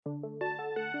Welcome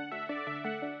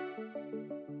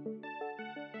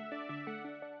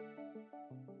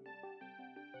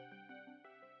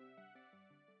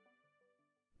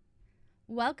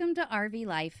to RV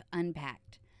Life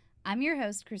Unpacked. I'm your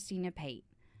host, Christina Pate.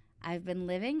 I've been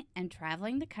living and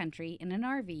traveling the country in an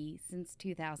RV since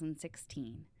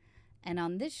 2016. And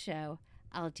on this show,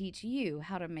 I'll teach you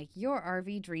how to make your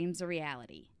RV dreams a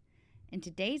reality. In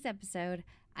today's episode,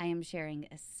 I am sharing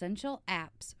essential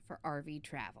apps for RV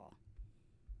travel.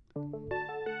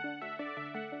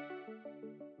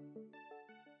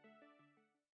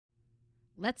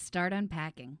 Let's start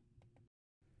unpacking.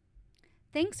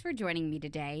 Thanks for joining me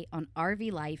today on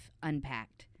RV Life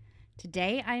Unpacked.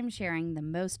 Today I am sharing the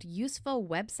most useful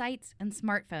websites and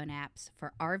smartphone apps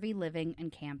for RV living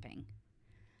and camping.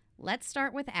 Let's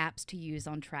start with apps to use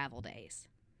on travel days.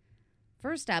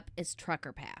 First up is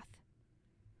Trucker Path.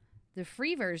 The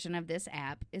free version of this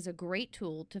app is a great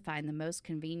tool to find the most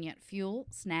convenient fuel,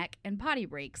 snack, and potty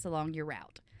breaks along your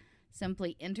route.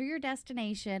 Simply enter your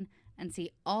destination and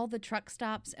see all the truck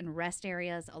stops and rest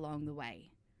areas along the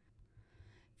way.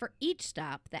 For each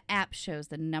stop, the app shows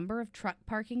the number of truck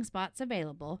parking spots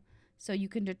available, so you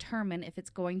can determine if it's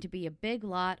going to be a big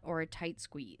lot or a tight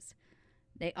squeeze.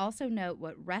 They also note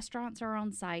what restaurants are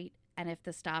on site and if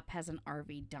the stop has an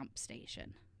RV dump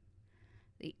station.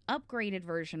 The upgraded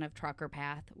version of Trucker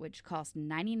Path, which costs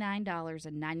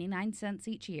 $99.99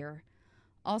 each year,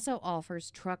 also offers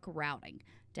truck routing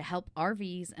to help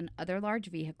RVs and other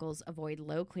large vehicles avoid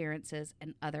low clearances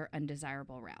and other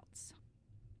undesirable routes.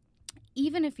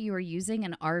 Even if you are using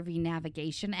an RV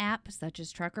navigation app such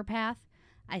as Trucker Path,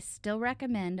 I still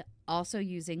recommend also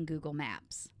using Google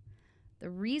Maps. The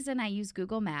reason I use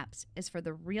Google Maps is for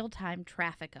the real-time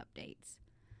traffic updates.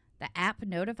 The app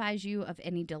notifies you of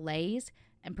any delays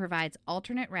and provides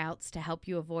alternate routes to help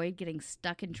you avoid getting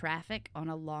stuck in traffic on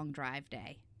a long drive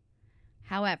day.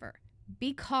 However,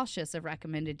 be cautious of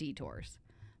recommended detours.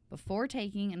 Before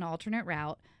taking an alternate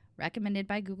route recommended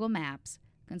by Google Maps,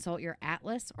 consult your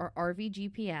Atlas or RV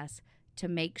GPS to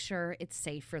make sure it's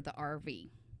safe for the RV.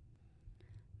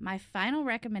 My final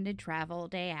recommended travel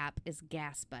day app is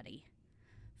Gas Buddy.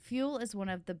 Fuel is one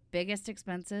of the biggest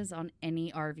expenses on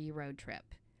any RV road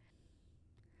trip.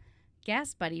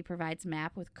 Gas Buddy provides a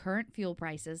map with current fuel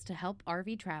prices to help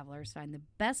RV travelers find the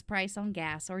best price on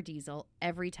gas or diesel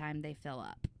every time they fill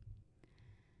up.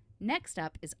 Next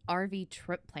up is RV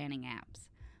trip planning apps.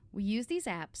 We use these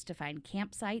apps to find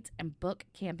campsites and book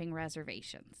camping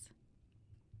reservations.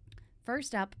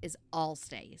 First up is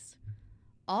Allstays.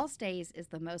 Allstays is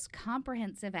the most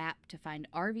comprehensive app to find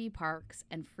RV parks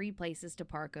and free places to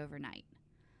park overnight.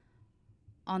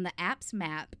 On the app's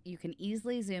map, you can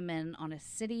easily zoom in on a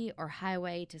city or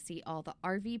highway to see all the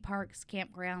RV parks,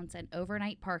 campgrounds, and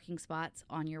overnight parking spots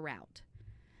on your route.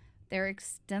 Their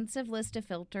extensive list of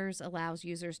filters allows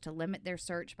users to limit their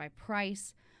search by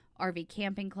price, RV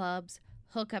camping clubs,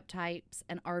 hookup types,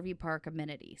 and RV park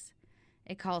amenities.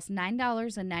 It costs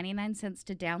 $9.99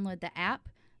 to download the app,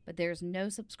 but there's no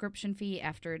subscription fee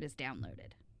after it is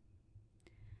downloaded.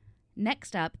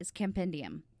 Next up is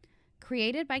Campendium.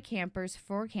 Created by campers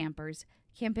for campers,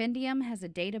 Campendium has a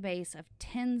database of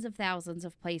tens of thousands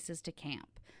of places to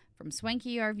camp, from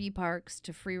swanky RV parks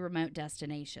to free remote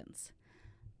destinations.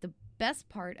 The best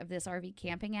part of this RV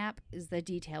camping app is the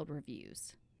detailed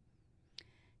reviews.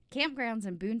 Campgrounds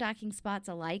and boondocking spots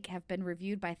alike have been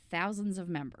reviewed by thousands of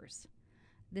members.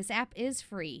 This app is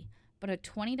free, but a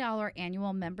 $20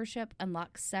 annual membership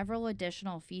unlocks several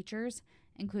additional features,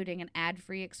 including an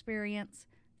ad-free experience,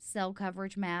 cell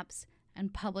coverage maps,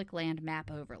 and public land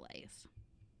map overlays.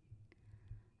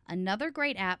 Another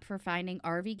great app for finding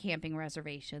RV camping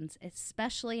reservations,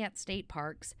 especially at state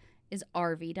parks, is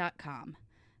RV.com.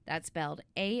 That's spelled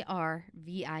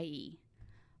ARVIE.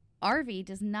 RV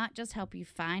does not just help you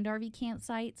find RV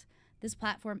campsites, this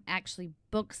platform actually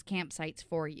books campsites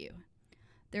for you.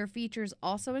 Their features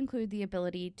also include the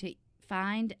ability to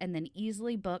find and then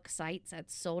easily book sites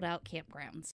at sold-out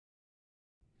campgrounds.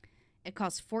 It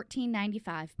costs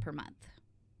 $14.95 per month.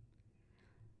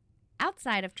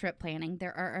 Outside of trip planning,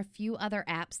 there are a few other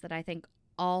apps that I think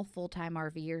all full-time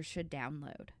RVers should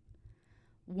download.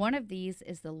 One of these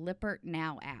is the Lippert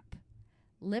Now app.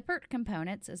 Lippert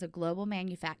Components is a global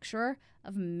manufacturer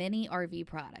of many RV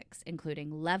products,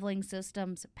 including leveling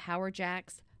systems, power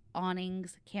jacks,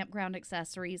 awnings, campground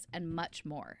accessories, and much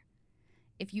more.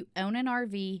 If you own an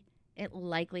RV, it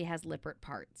likely has Lippert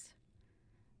parts.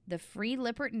 The free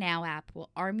Lippert Now app will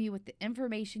arm you with the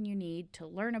information you need to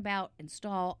learn about,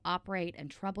 install, operate,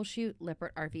 and troubleshoot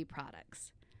Lippert RV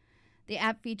products. The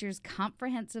app features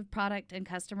comprehensive product and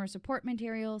customer support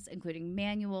materials, including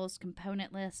manuals,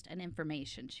 component lists, and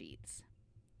information sheets.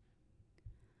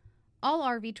 All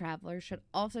RV travelers should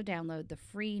also download the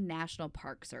free National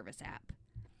Park Service app.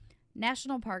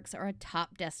 National parks are a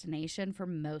top destination for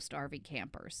most RV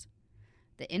campers.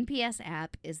 The NPS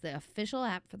app is the official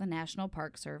app for the National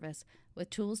Park Service, with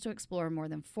tools to explore more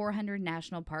than 400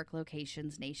 national park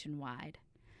locations nationwide.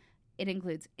 It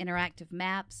includes interactive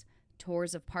maps,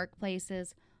 tours of park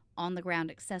places,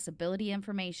 on-the-ground accessibility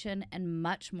information, and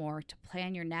much more to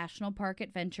plan your national park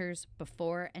adventures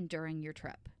before and during your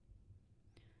trip.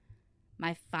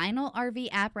 My final RV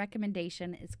app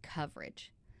recommendation is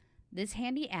Coverage. This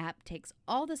handy app takes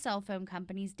all the cell phone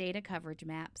companies' data coverage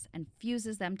maps and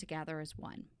fuses them together as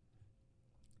one.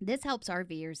 This helps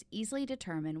RVers easily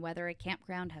determine whether a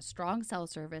campground has strong cell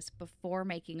service before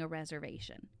making a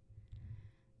reservation.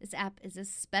 This app is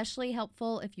especially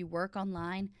helpful if you work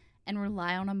online and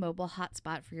rely on a mobile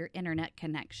hotspot for your internet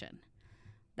connection.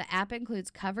 The app includes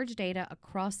coverage data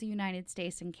across the United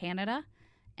States and Canada,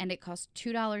 and it costs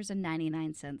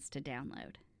 $2.99 to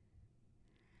download.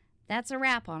 That's a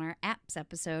wrap on our apps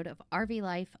episode of RV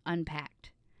Life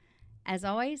Unpacked. As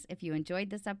always, if you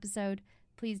enjoyed this episode,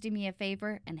 please do me a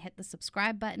favor and hit the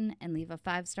subscribe button and leave a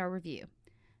 5-star review.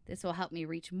 This will help me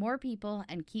reach more people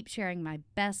and keep sharing my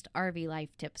best RV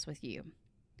life tips with you.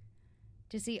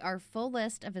 To see our full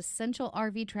list of essential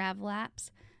RV travel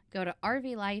apps, go to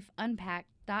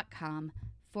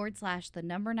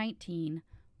rvlifeunpacked.com/19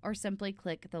 or simply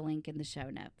click the link in the show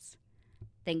notes.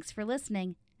 Thanks for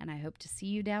listening, and I hope to see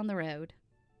you down the road.